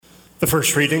The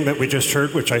first reading that we just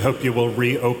heard, which I hope you will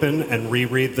reopen and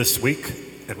reread this week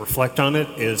and reflect on it,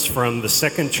 is from the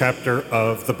second chapter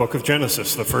of the book of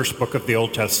Genesis, the first book of the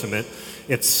Old Testament.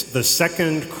 It's the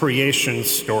second creation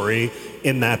story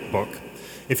in that book.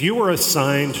 If you were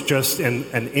assigned just in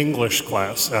an English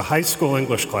class, a high school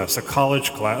English class, a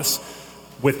college class,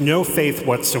 with no faith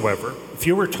whatsoever, if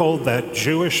you were told that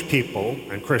Jewish people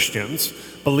and Christians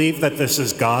believe that this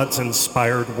is God's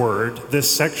inspired word,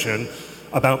 this section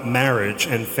about marriage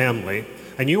and family,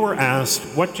 and you were asked,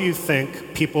 what do you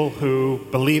think people who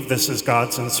believe this is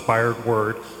God's inspired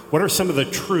word, what are some of the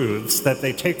truths that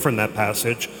they take from that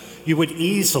passage, you would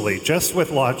easily, just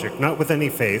with logic, not with any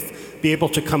faith, be able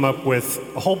to come up with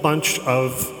a whole bunch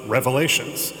of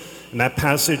revelations. In that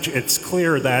passage, it's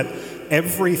clear that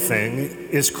everything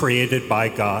is created by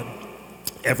God.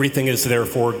 Everything is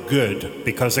therefore good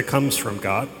because it comes from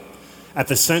God. At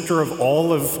the center of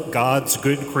all of God's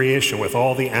good creation, with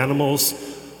all the animals,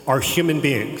 are human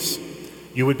beings.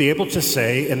 You would be able to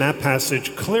say in that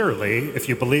passage clearly, if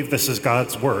you believe this is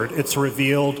God's word, it's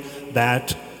revealed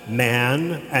that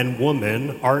man and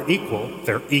woman are equal.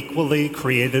 They're equally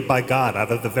created by God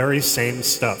out of the very same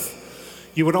stuff.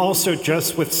 You would also,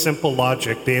 just with simple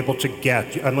logic, be able to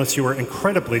get, unless you were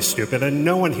incredibly stupid, and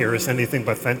no one here is anything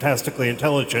but fantastically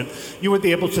intelligent, you would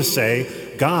be able to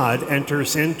say God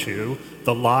enters into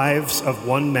the lives of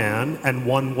one man and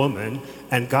one woman,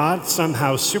 and God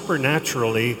somehow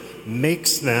supernaturally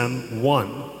makes them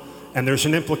one. And there's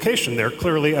an implication there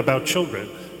clearly about children.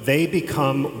 They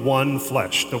become one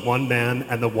flesh, the one man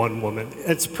and the one woman.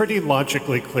 It's pretty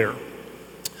logically clear.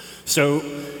 So,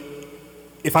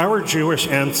 if our Jewish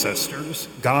ancestors,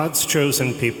 God's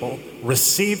chosen people,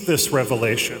 received this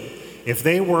revelation, if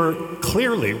they were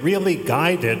clearly, really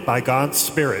guided by God's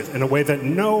Spirit in a way that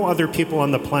no other people on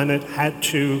the planet had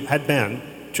been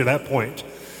to that point,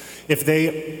 if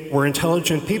they were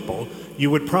intelligent people, you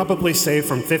would probably say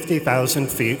from 50,000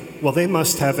 feet, well, they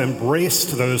must have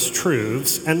embraced those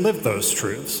truths and lived those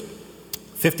truths.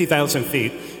 50,000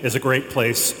 feet is a great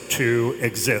place to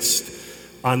exist.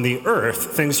 On the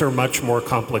earth, things are much more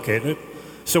complicated.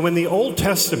 So in the Old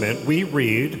Testament, we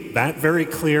read that very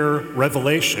clear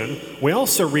revelation. We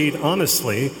also read,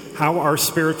 honestly, how our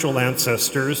spiritual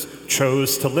ancestors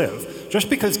chose to live. Just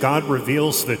because God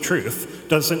reveals the truth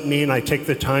doesn't mean I take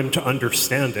the time to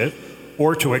understand it,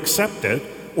 or to accept it,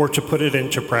 or to put it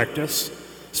into practice.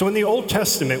 So in the Old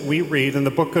Testament, we read in the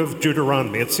book of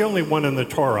Deuteronomy, it's the only one in the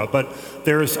Torah, but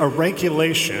there's a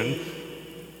regulation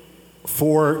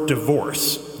for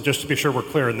divorce. Just to be sure we're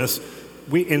clear in this,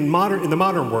 in the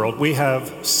modern world, we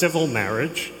have civil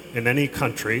marriage in any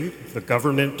country. The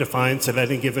government defines at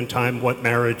any given time what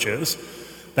marriage is.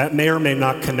 That may or may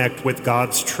not connect with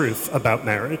God's truth about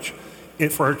marriage.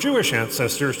 And for our Jewish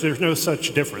ancestors, there's no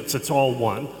such difference. It's all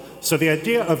one. So the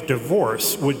idea of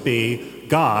divorce would be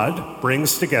God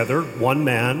brings together one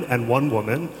man and one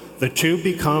woman. The two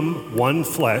become one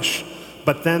flesh.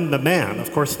 But then the man,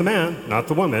 of course the man, not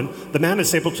the woman, the man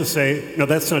is able to say, no,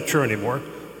 that's not true anymore.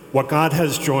 What God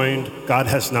has joined, God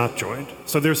has not joined.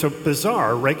 So there's a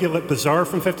bizarre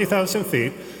from 50,000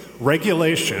 feet,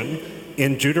 regulation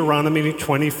in Deuteronomy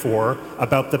 24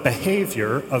 about the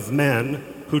behavior of men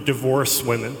who divorce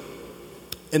women.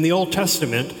 In the Old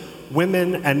Testament,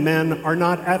 women and men are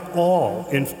not at all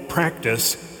in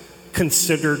practice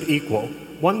considered equal.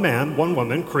 One man, one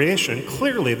woman, creation,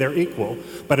 clearly they're equal,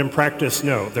 but in practice,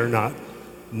 no, they're not.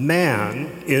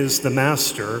 Man is the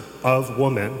master of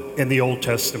woman in the Old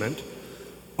Testament.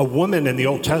 A woman in the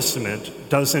Old Testament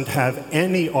doesn't have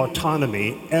any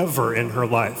autonomy ever in her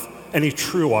life, any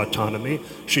true autonomy.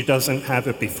 She doesn't have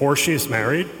it before she's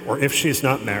married, or if she's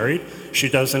not married. She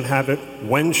doesn't have it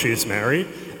when she's married.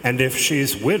 And if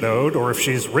she's widowed, or if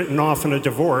she's written off in a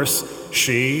divorce,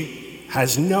 she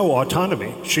has no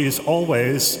autonomy. She's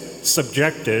always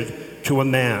subjected to a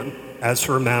man as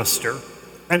her master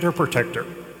and her protector.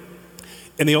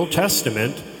 In the Old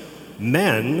Testament,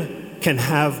 men can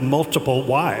have multiple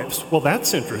wives. Well,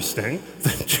 that's interesting.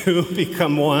 The two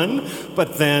become one,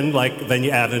 but then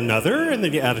you add another, and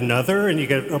then you add another, and you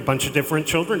get a bunch of different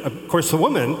children. Of course, the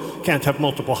woman can't have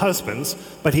multiple husbands,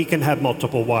 but he can have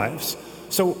multiple wives.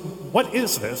 So what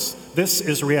is this? This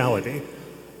is reality.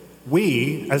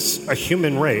 We, as a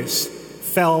human race,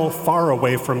 fell far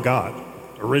away from God,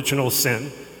 original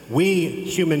sin. We,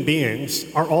 human beings,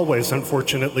 are always,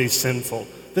 unfortunately, sinful.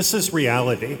 This is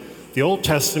reality. The Old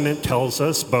Testament tells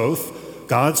us both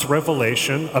God's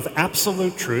revelation of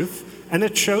absolute truth, and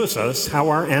it shows us how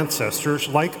our ancestors,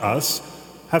 like us,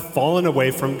 have fallen away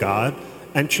from God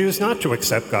and choose not to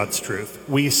accept God's truth.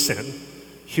 We sin.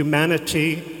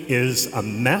 Humanity is a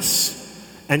mess,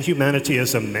 and humanity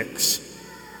is a mix.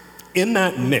 In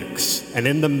that mix and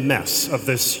in the mess of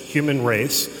this human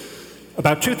race,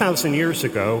 about 2,000 years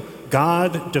ago,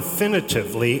 God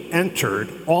definitively entered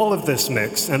all of this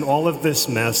mix and all of this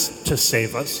mess to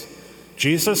save us.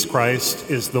 Jesus Christ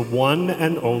is the one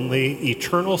and only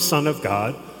eternal Son of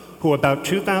God who about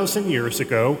 2,000 years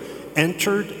ago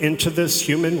entered into this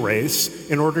human race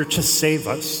in order to save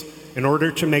us, in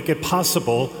order to make it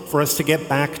possible for us to get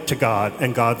back to God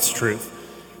and God's truth,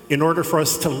 in order for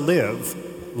us to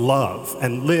live, love,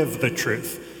 and live the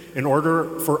truth, in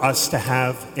order for us to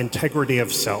have integrity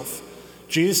of self.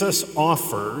 Jesus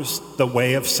offers the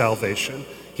way of salvation.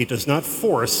 He does not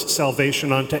force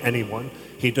salvation onto anyone.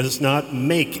 He does not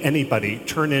make anybody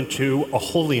turn into a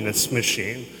holiness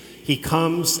machine. He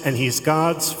comes and he's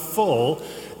God's full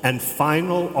and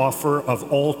final offer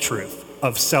of all truth,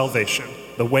 of salvation,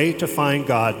 the way to find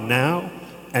God now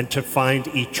and to find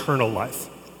eternal life.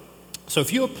 So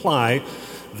if you apply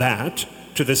that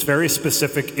to this very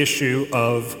specific issue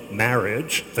of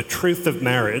marriage, the truth of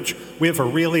marriage, we have a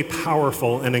really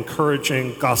powerful and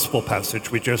encouraging gospel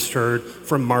passage we just heard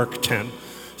from Mark 10.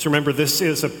 So remember, this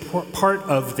is a part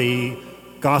of the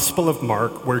Gospel of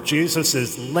Mark where Jesus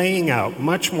is laying out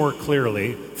much more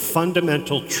clearly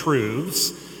fundamental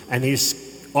truths, and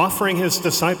he's offering his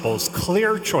disciples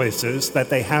clear choices that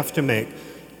they have to make.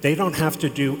 They don't have to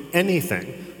do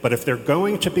anything, but if they're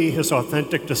going to be his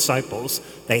authentic disciples,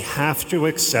 they have to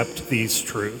accept these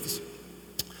truths.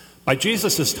 By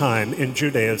Jesus' time in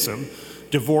Judaism,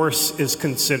 divorce is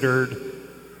considered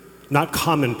not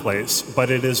commonplace, but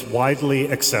it is widely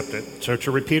accepted. So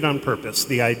to repeat on purpose,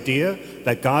 the idea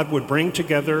that God would bring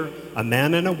together a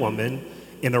man and a woman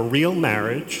in a real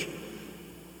marriage,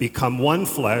 become one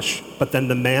flesh, but then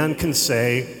the man can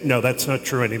say, no, that's not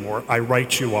true anymore. I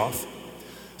write you off.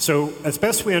 So as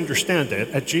best we understand it,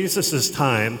 at Jesus'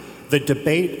 time, the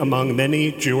debate among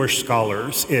many Jewish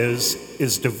scholars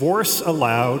is divorce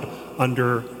allowed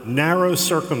under narrow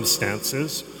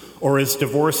circumstances, or is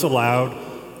divorce allowed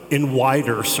in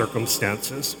wider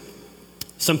circumstances?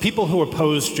 Some people who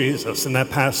oppose Jesus in that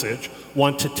passage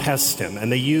want to test him,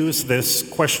 and they use this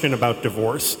question about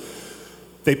divorce.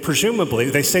 They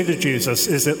say to Jesus,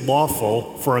 is it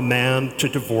lawful for a man to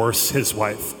divorce his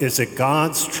wife? Is it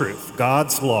God's truth,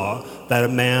 God's law, that a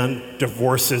man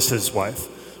divorces his wife?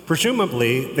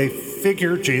 Presumably, they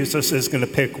figure Jesus is going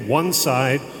to pick one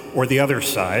side or the other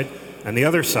side, and the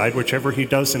other side, whichever he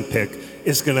doesn't pick,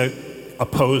 is going to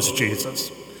oppose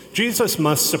Jesus. Jesus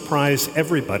must surprise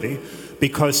everybody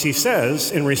because he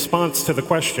says, in response to the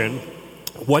question,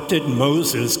 what did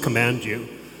Moses command you?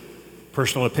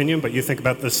 Personal opinion, but you think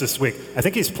about this week. I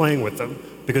think he's playing with them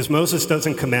because Moses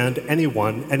doesn't command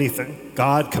anyone anything.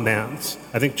 God commands.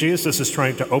 I think Jesus is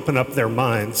trying to open up their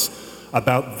minds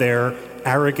about their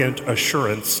arrogant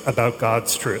assurance about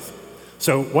God's truth.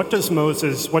 So what did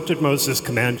Moses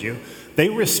command you? They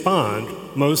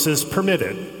respond, Moses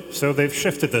permitted. So they've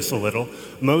shifted this a little.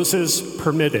 Moses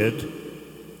permitted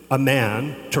a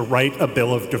man to write a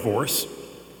bill of divorce.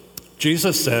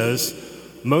 Jesus says,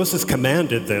 Moses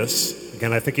commanded this,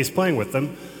 again, I think he's playing with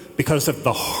them, because of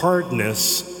the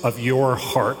hardness of your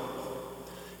heart.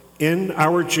 In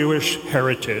our Jewish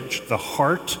heritage, the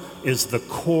heart is the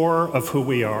core of who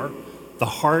we are. The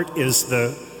heart is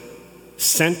the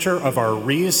center of our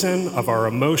reason, of our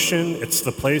emotion. It's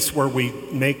the place where we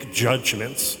make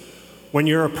judgments. When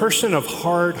you're a person of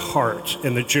hard heart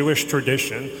in the Jewish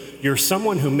tradition, you're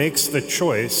someone who makes the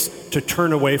choice to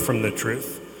turn away from the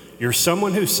truth. You're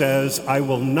someone who says, I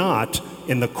will not,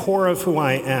 in the core of who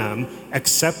I am,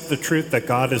 accept the truth that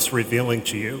God is revealing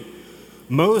to you.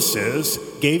 Moses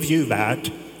gave you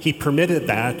that. He permitted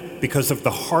that because of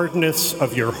the hardness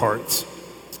of your hearts.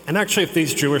 And actually, if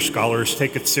these Jewish scholars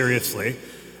take it seriously,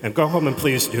 and go home and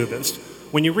please do this,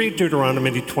 when you read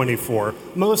Deuteronomy 24,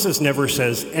 Moses never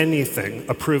says anything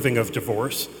approving of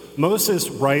divorce. Moses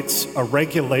writes a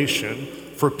regulation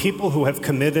for people who have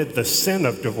committed the sin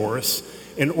of divorce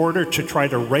in order to try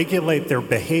to regulate their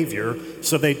behavior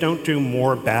so they don't do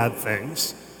more bad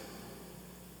things.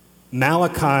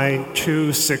 Malachi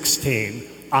 2:16,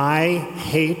 I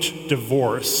hate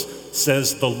divorce,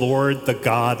 says the Lord, the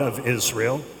God of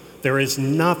Israel. There is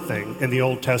nothing in the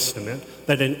Old Testament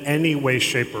that in any way,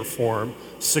 shape, or form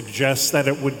suggests that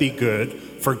it would be good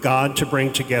for God to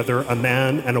bring together a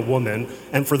man and a woman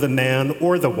and for the man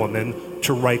or the woman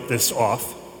to write this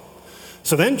off.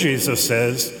 So then Jesus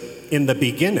says, in the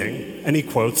beginning, and he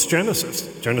quotes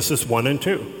Genesis 1 and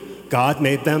 2. God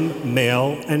made them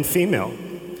male and female.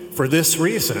 For this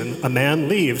reason, a man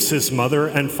leaves his mother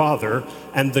and father,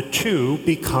 and the two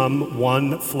become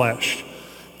one flesh.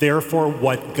 Therefore,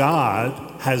 what God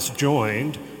has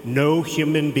joined, no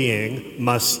human being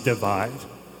must divide.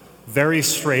 Very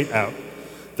straight out.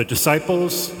 The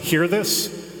disciples hear this,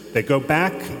 they go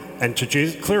back, and to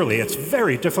Jesus, clearly it's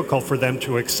very difficult for them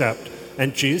to accept.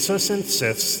 And Jesus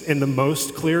insists in the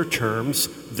most clear terms,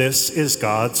 this is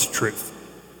God's truth.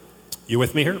 You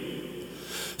with me here?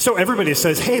 So everybody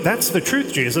says, hey, that's the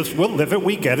truth, Jesus. We'll live it,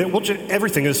 we get it,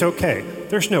 everything is okay.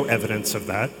 There's no evidence of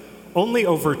that. Only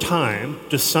over time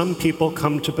do some people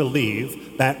come to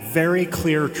believe that very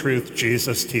clear truth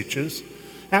Jesus teaches.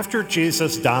 After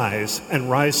Jesus dies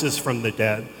and rises from the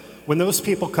dead, when those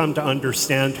people come to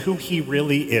understand who he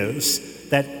really is,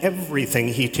 that everything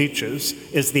he teaches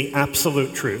is the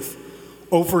absolute truth.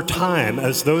 Over time,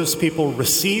 as those people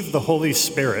receive the Holy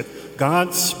Spirit,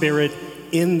 God's Spirit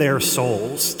in their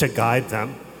souls to guide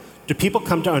them, do people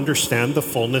come to understand the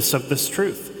fullness of this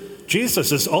truth?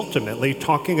 Jesus is ultimately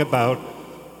talking about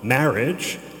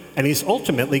marriage, and he's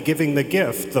ultimately giving the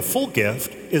gift. The full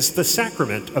gift is the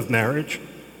sacrament of marriage.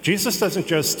 Jesus doesn't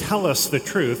just tell us the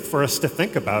truth for us to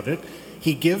think about it.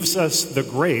 He gives us the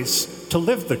grace to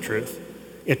live the truth.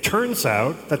 It turns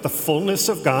out that the fullness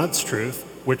of God's truth,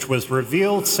 which was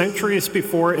revealed centuries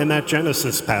before in that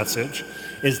Genesis passage,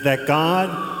 is that God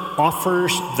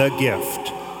offers the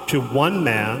gift to one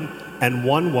man and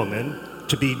one woman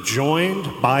to be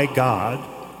joined by God,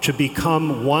 to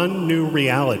become one new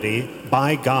reality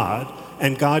by God,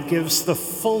 and God gives the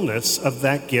fullness of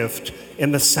that gift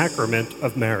in the sacrament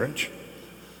of marriage.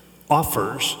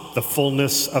 Offers the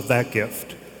fullness of that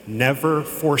gift, never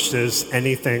forces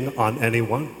anything on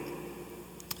anyone.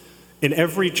 In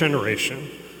every generation,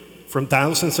 from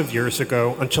thousands of years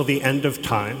ago until the end of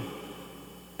time,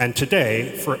 and today,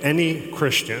 for any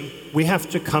Christian, we have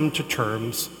to come to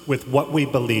terms with what we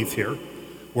believe here.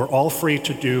 We're all free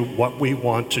to do what we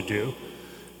want to do,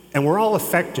 and we're all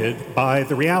affected by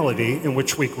the reality in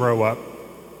which we grow up.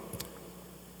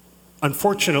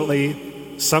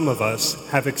 Unfortunately, some of us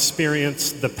have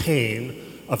experienced the pain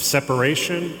of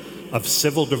separation, of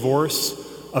civil divorce,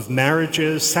 of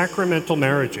marriages, sacramental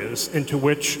marriages, into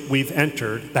which we've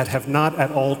entered that have not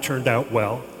at all turned out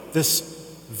well. This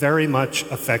very much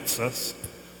affects us.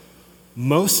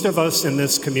 Most of us in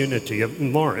this community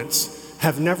in Lawrence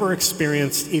have never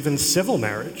experienced even civil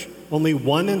marriage. Only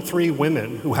 1 in 3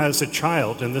 women who has a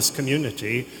child in this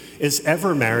community is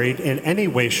ever married in any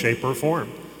way, shape, or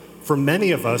form. For many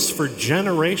of us, for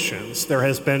generations, there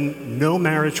has been no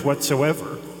marriage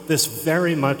whatsoever. This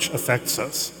very much affects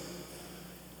us.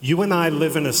 You and I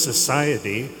live in a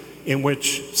society in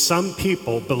which some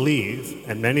people believe,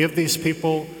 and many of these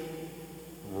people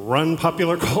run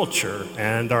popular culture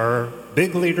and are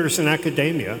big leaders in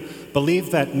academia,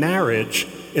 believe that marriage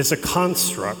is a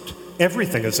construct.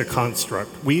 Everything is a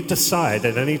construct. We decide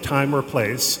at any time or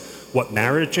place what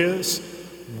marriage is,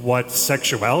 what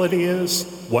sexuality is,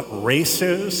 what race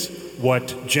is,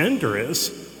 what gender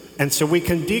is, and so we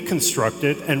can deconstruct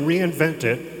it and reinvent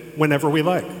it whenever we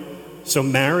like. So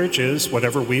marriage is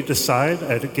whatever we decide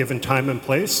at a given time and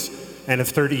place, and if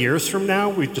 30 years from now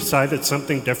we decide it's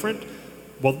something different,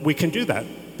 well, we can do that,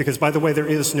 because by the way, there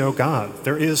is no God,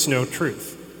 there is no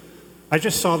truth. I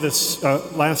just saw this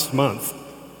last month,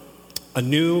 a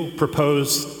new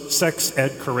proposed sex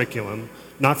ed curriculum,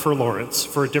 not for Lawrence,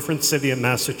 for a different city in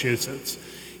Massachusetts,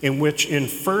 in which in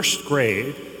first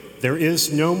grade, there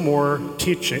is no more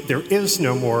teaching, there is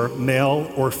no more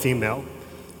male or female.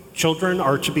 Children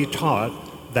are to be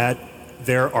taught that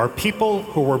there are people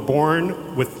who were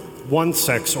born with one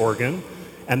sex organ,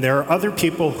 and there are other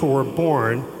people who were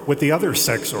born with the other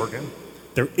sex organ.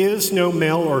 There is no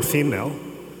male or female.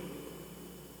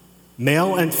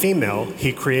 Male and female,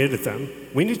 he created them.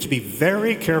 We need to be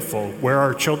very careful where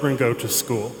our children go to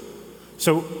school.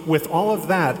 So with all of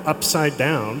that upside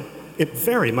down, it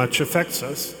very much affects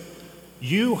us.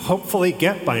 You hopefully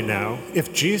get by now,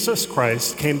 if Jesus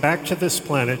Christ came back to this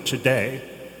planet today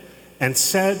and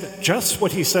said just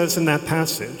what he says in that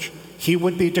passage, he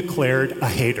would be declared a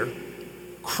hater.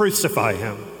 Crucify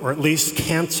him, or at least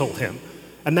cancel him.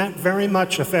 And that very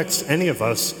much affects any of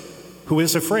us who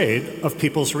is afraid of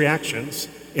people's reactions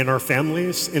in our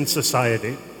families, in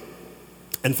society.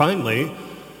 And finally,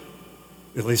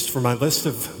 at least for my list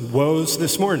of woes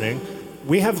this morning,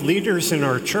 we have leaders in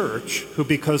our church who,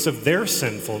 because of their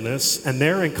sinfulness and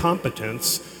their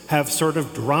incompetence, have sort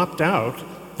of dropped out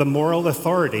the moral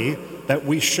authority that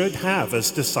we should have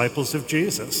as disciples of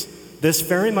Jesus. This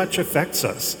very much affects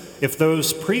us. If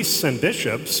those priests and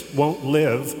bishops won't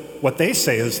live what they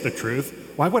say is the truth,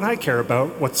 why would I care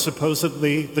about what's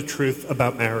supposedly the truth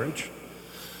about marriage?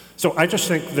 So I just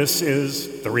think this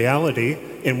is the reality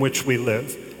in which we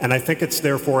live. And I think it's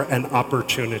therefore an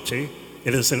opportunity.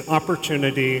 It is an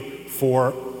opportunity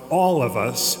for all of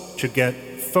us to get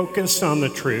focused on the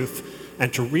truth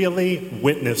and to really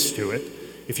witness to it.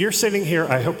 If you're sitting here,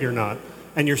 I hope you're not,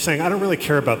 and you're saying, I don't really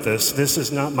care about this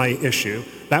is not my issue,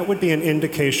 that would be an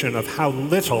indication of how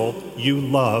little you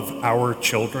love our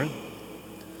children.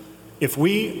 If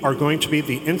we are going to be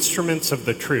the instruments of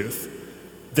the truth,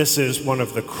 this is one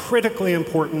of the critically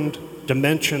important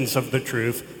dimensions of the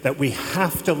truth that we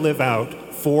have to live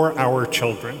out for our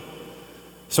children.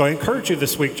 So I encourage you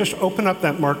this week, just open up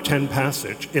that Mark 10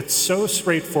 passage. It's so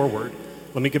straightforward.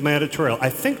 Let me give my editorial. I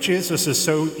think Jesus is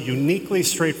so uniquely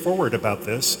straightforward about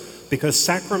this because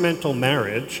sacramental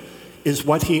marriage is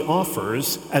what he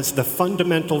offers as the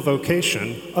fundamental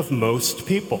vocation of most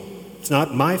people. It's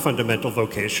not my fundamental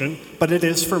vocation, but it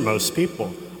is for most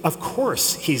people. Of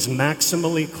course, he's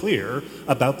maximally clear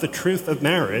about the truth of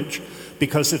marriage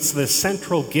because it's the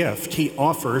central gift he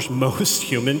offers most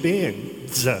human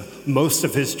beings, most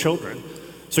of his children.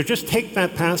 So just take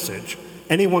that passage.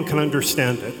 Anyone can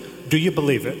understand it. Do you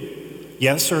believe it?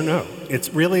 Yes or no? It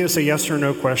really is a yes or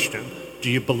no question.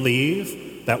 Do you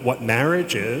believe that what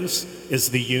marriage is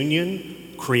the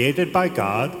union created by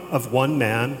God of one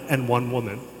man and one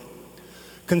woman?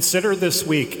 Consider this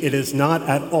week, it is not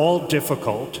at all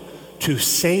difficult to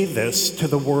say this to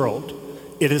the world.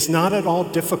 It is not at all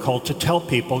difficult to tell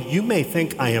people, you may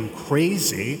think I am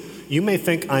crazy, you may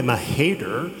think I'm a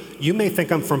hater, you may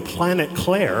think I'm from Planet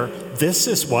Claire. This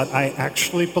is what I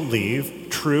actually believe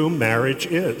true marriage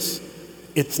is.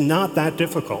 It's not that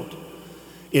difficult.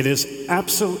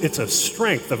 It's a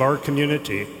strength of our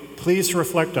community. Please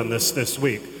reflect on this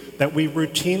week, that we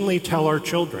routinely tell our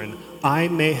children, I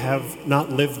may have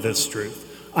not lived this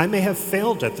truth. I may have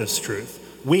failed at this truth.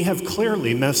 We have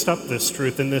clearly messed up this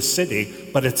truth in this city,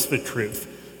 but it's the truth.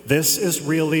 This is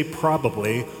really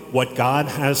probably what God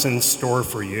has in store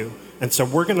for you. And so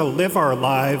we're going to live our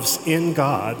lives in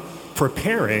God,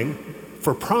 preparing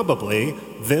for probably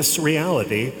this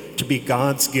reality to be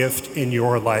God's gift in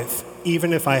your life,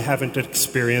 even if I haven't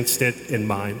experienced it in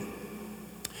mine.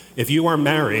 If you are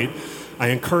married, I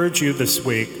encourage you this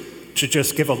week to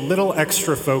just give a little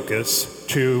extra focus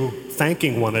to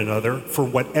thanking one another for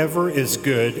whatever is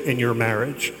good in your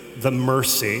marriage, the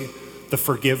mercy, the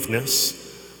forgiveness,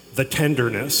 the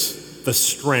tenderness, the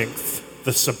strength,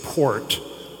 the support,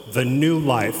 the new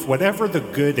life, whatever the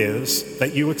good is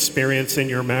that you experience in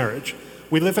your marriage.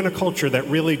 We live in a culture that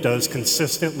really does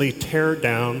consistently tear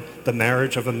down the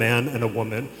marriage of a man and a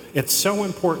woman. It's so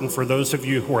important for those of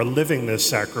you who are living this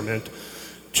sacrament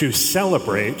to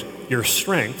celebrate your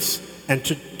strengths and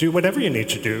to do whatever you need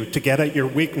to do to get at your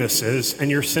weaknesses and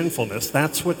your sinfulness.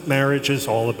 That's what marriage is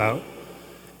all about.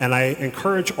 And I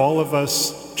encourage all of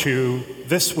us to,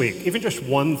 this week, even just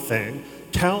one thing,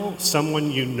 tell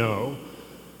someone you know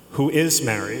who is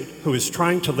married, who is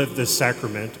trying to live this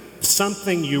sacrament,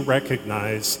 something you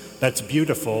recognize that's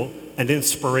beautiful and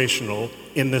inspirational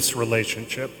in this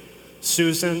relationship.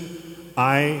 Susan,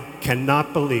 I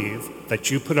cannot believe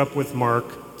that you put up with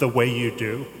Mark the way you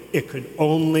do. It could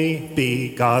only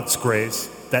be God's grace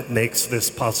that makes this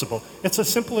possible. It's as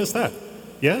simple as that.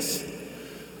 Yes?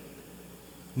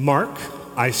 Mark,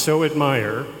 I so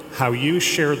admire how you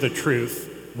share the truth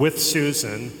with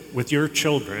Susan, with your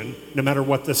children, no matter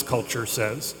what this culture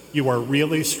says. You are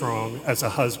really strong as a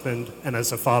husband and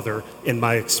as a father, in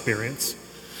my experience.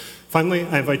 Finally,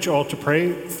 I invite you all to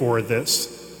pray for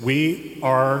this. We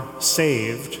are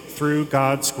saved through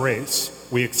God's grace.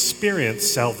 We experience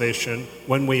salvation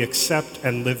when we accept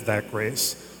and live that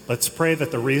grace. Let's pray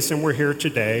that the reason we're here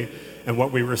today and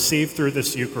what we receive through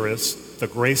this Eucharist, the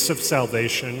grace of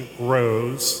salvation,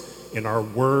 grows in our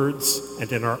words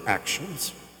and in our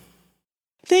actions.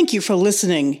 Thank you for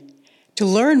listening. To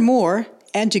learn more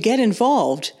and to get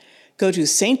involved, go to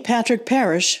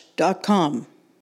stpatrickparish.com.